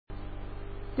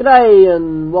G'day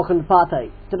and welcome to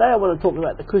Partake. Today I want to talk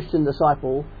about the Christian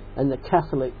disciple and the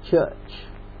Catholic Church.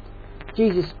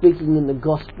 Jesus, speaking in the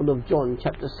Gospel of John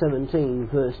chapter 17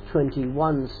 verse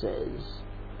 21, says,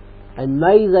 "And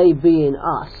may they be in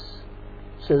us,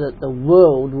 so that the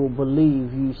world will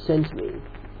believe you sent me."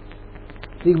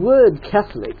 The word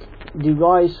Catholic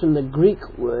derives from the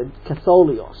Greek word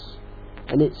katholios,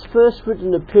 and its first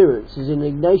written appearance is in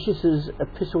Ignatius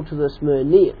Epistle to the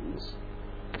Smyrnaeans.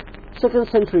 2nd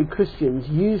century Christians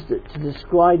used it to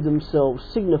describe themselves,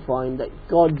 signifying that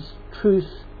God's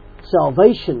truth,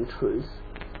 salvation truth,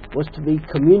 was to be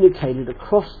communicated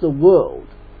across the world,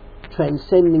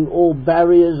 transcending all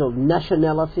barriers of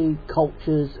nationality,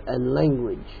 cultures and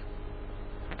language.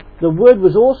 The word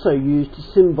was also used to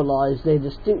symbolize their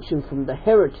distinction from the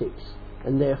heretics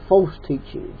and their false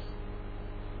teachings.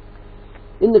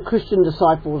 In the Christian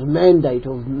disciples' mandate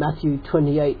of Matthew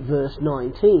 28 verse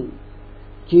 19,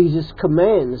 Jesus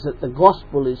commands that the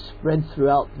gospel is spread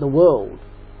throughout the world,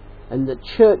 and the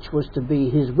church was to be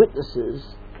his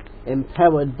witnesses,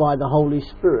 empowered by the Holy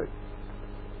Spirit.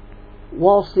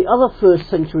 Whilst the other first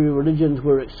century religions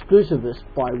were exclusivist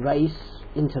by race,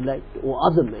 intellect or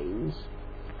other means,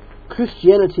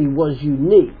 Christianity was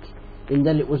unique in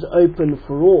that it was open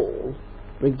for all,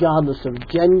 regardless of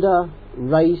gender,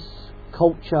 race,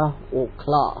 culture or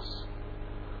class.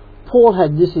 Paul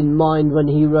had this in mind when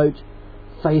he wrote,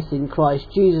 "Faith in Christ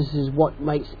Jesus is what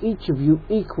makes each of you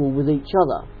equal with each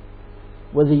other,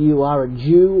 whether you are a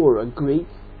Jew or a Greek,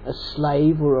 a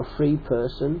slave or a free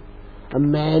person, a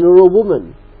man or a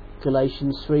woman."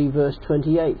 Galatians 3 verse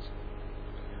 28.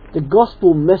 The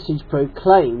gospel message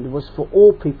proclaimed was for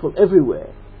all people everywhere,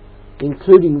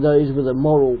 including those with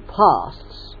immoral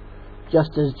pasts,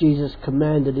 just as Jesus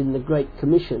commanded in the Great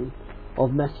Commission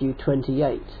of Matthew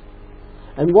 28.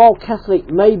 And while Catholic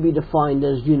may be defined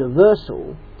as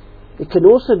universal, it can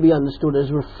also be understood as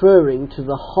referring to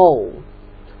the whole.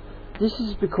 This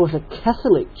is because a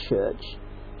Catholic church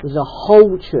is a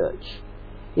whole church,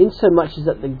 insomuch as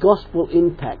that the gospel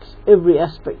impacts every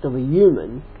aspect of a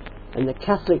human, and the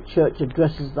Catholic Church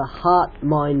addresses the heart,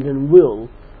 mind and will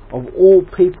of all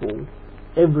people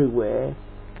everywhere.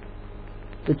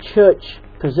 The Church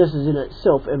possesses in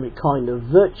itself every kind of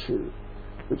virtue,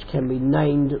 which can be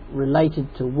named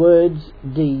related to words,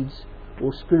 deeds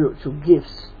or spiritual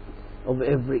gifts of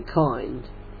every kind.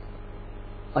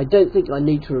 I don't think I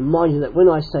need to remind you that when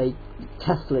I say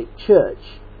Catholic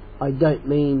Church, I don't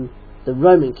mean the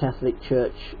Roman Catholic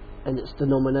Church and its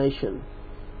denomination.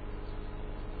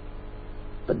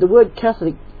 But the word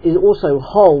Catholic is also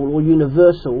whole or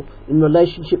universal in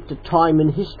relationship to time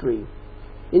and history,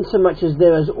 insomuch as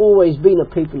there has always been a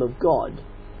people of God,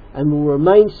 and will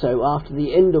remain so after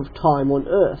the end of time on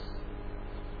earth.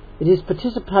 It is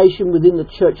participation within the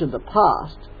church of the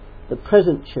past, the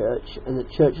present church and the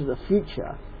church of the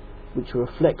future, which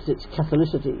reflects its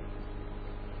catholicity.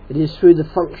 It is through the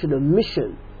function of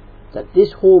mission that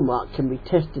this hallmark can be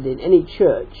tested in any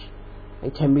church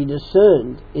and can be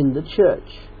discerned in the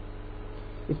church.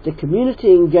 If the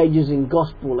community engages in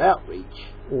gospel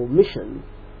outreach or mission,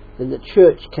 then the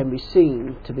church can be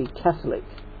seen to be Catholic.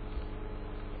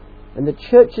 And the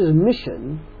church's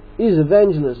mission is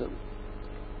evangelism.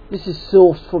 This is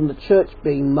sourced from the church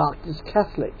being marked as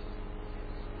Catholic.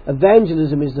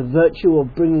 Evangelism is the virtue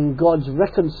of bringing God's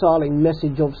reconciling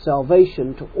message of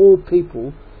salvation to all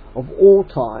people of all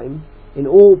time, in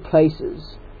all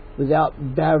places,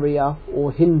 without barrier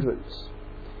or hindrance.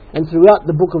 And throughout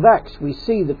the book of Acts we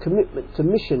see the commitment to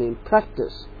mission in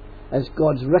practice, as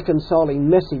God's reconciling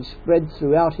message spread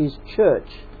throughout his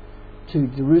church to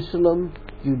Jerusalem,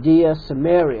 Judea,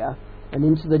 Samaria and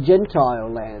into the Gentile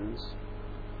lands.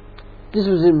 This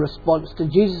was in response to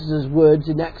Jesus' words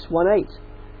in Acts 1:8,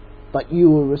 "But you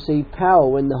will receive power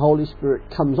when the Holy Spirit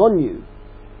comes on you,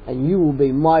 and you will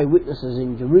be my witnesses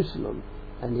in Jerusalem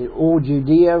and in all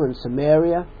Judea and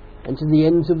Samaria and to the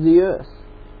ends of the earth."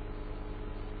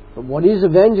 But what is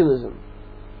evangelism?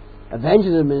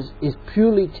 Evangelism is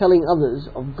purely telling others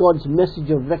of God's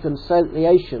message of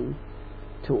reconciliation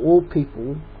to all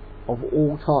people of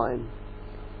all time.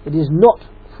 It is not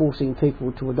forcing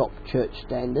people to adopt church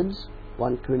standards,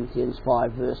 1 Corinthians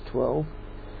 5 verse 12,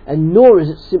 and nor is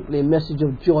it simply a message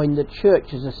of join the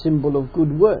church as a symbol of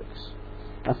good works,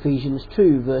 Ephesians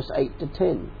 2 verse 8 to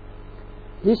 10.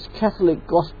 This Catholic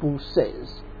gospel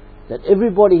says that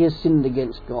everybody has sinned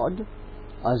against God,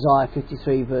 Isaiah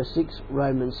 53 verse 6,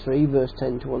 Romans 3 verse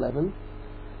 10 to 11,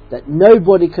 that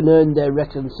nobody can earn their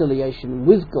reconciliation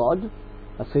with God,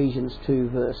 Ephesians 2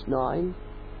 verse 9,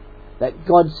 that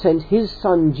God sent his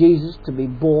Son Jesus to be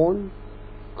born,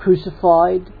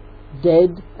 crucified,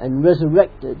 dead and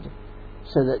resurrected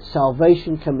so that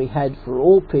salvation can be had for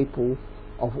all people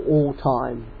of all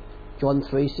time. John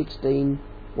 3:16,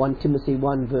 1 Timothy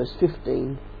 1 verse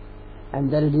 15,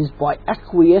 and that it is by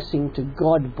acquiescing to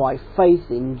God by faith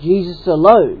in Jesus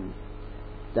alone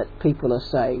that people are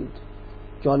saved.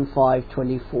 John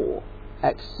 5:24,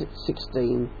 Acts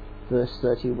 16 verse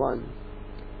 31.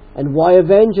 And why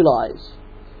evangelize?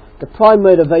 The prime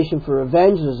motivation for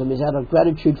evangelism is out of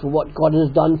gratitude for what God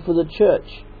has done for the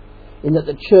church, in that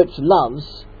the church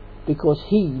loves because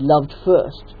He loved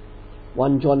first.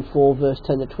 1 John 4 verse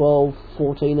 10 to 12,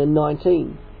 14 and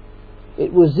 19.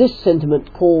 It was this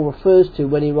sentiment Paul refers to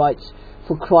when he writes,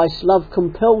 "For Christ's love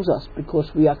compels us,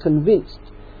 because we are convinced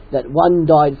that one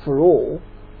died for all,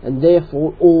 and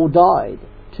therefore all died."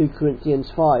 2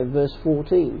 Corinthians 5 verse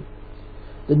 14.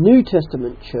 The New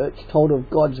Testament church told of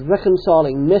God's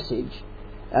reconciling message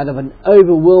out of an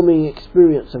overwhelming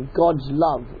experience of God's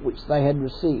love which they had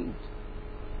received.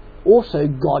 Also,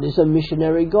 God is a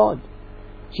missionary God.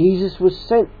 Jesus was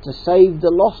sent to save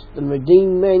the lost and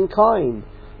redeem mankind,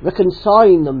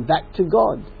 reconciling them back to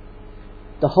God.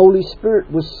 The Holy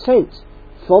Spirit was sent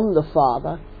from the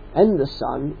Father and the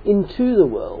Son into the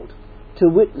world to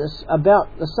witness about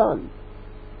the Son.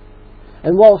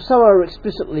 And while some are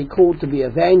explicitly called to be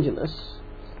evangelists,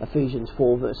 Ephesians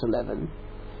 4 verse 11,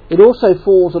 it also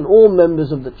falls on all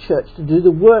members of the church to do the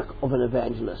work of an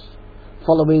evangelist,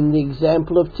 following the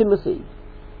example of Timothy,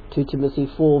 2 Timothy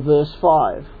 4 verse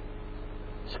 5.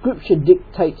 Scripture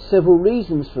dictates several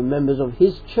reasons for members of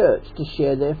His church to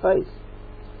share their faith.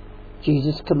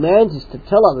 Jesus commands us to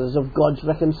tell others of God's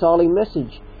reconciling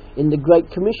message in the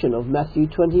Great Commission of Matthew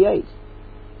 28.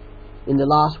 In the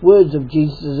last words of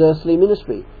Jesus' earthly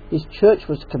ministry, His church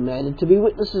was commanded to be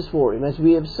witnesses for Him, as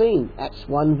we have seen, Acts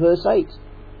 1 verse 8.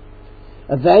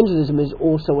 Evangelism is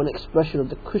also an expression of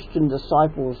the Christian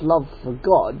disciples' love for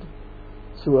God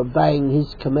through obeying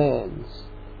His commands,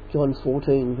 John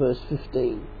 14 verse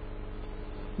 15.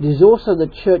 It is also the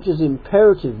church's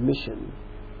imperative mission,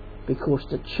 because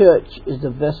the church is the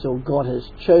vessel God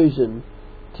has chosen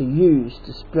to use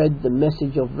to spread the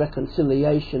message of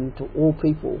reconciliation to all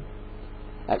people,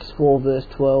 Acts 4 verse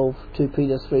 12, 2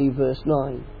 Peter 3 verse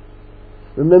 9.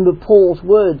 Remember Paul's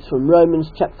words from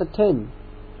Romans chapter 10.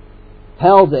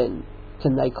 How then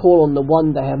can they call on the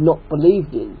one they have not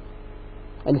believed in?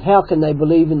 And how can they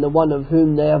believe in the one of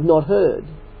whom they have not heard?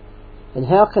 And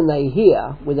how can they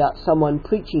hear without someone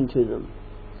preaching to them?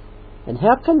 And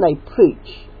how can they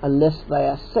preach unless they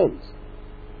are sent?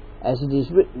 As it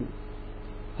is written,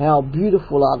 how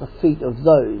beautiful are the feet of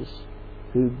those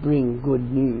who bring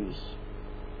good news.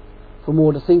 For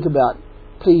more to think about,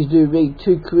 please do read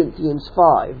 2 Corinthians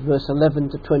 5 verse 11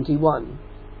 to 21.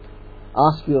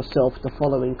 Ask yourself the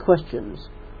following questions,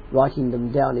 writing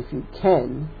them down if you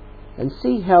can, and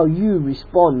see how you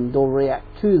respond or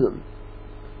react to them.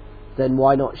 Then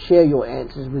why not share your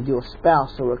answers with your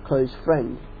spouse or a close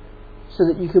friend, so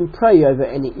that you can pray over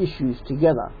any issues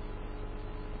together.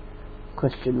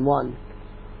 Question 1.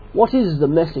 What is the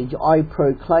message I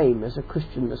proclaim as a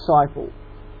Christian disciple,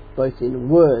 both in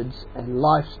words and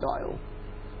lifestyle,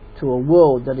 to a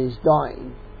world that is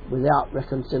dying without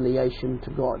reconciliation to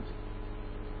God?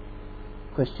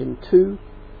 Question 2.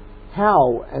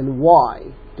 How and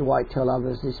why do I tell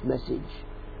others this message,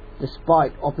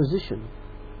 despite opposition?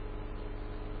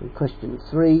 And question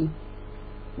 3.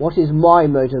 What is my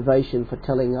motivation for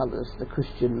telling others the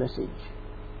Christian message?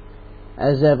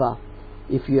 As ever,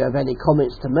 if you have any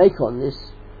comments to make on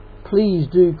this, please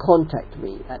do contact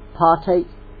me at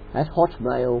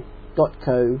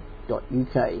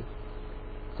partake@hotmail.co.uk.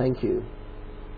 Thank you.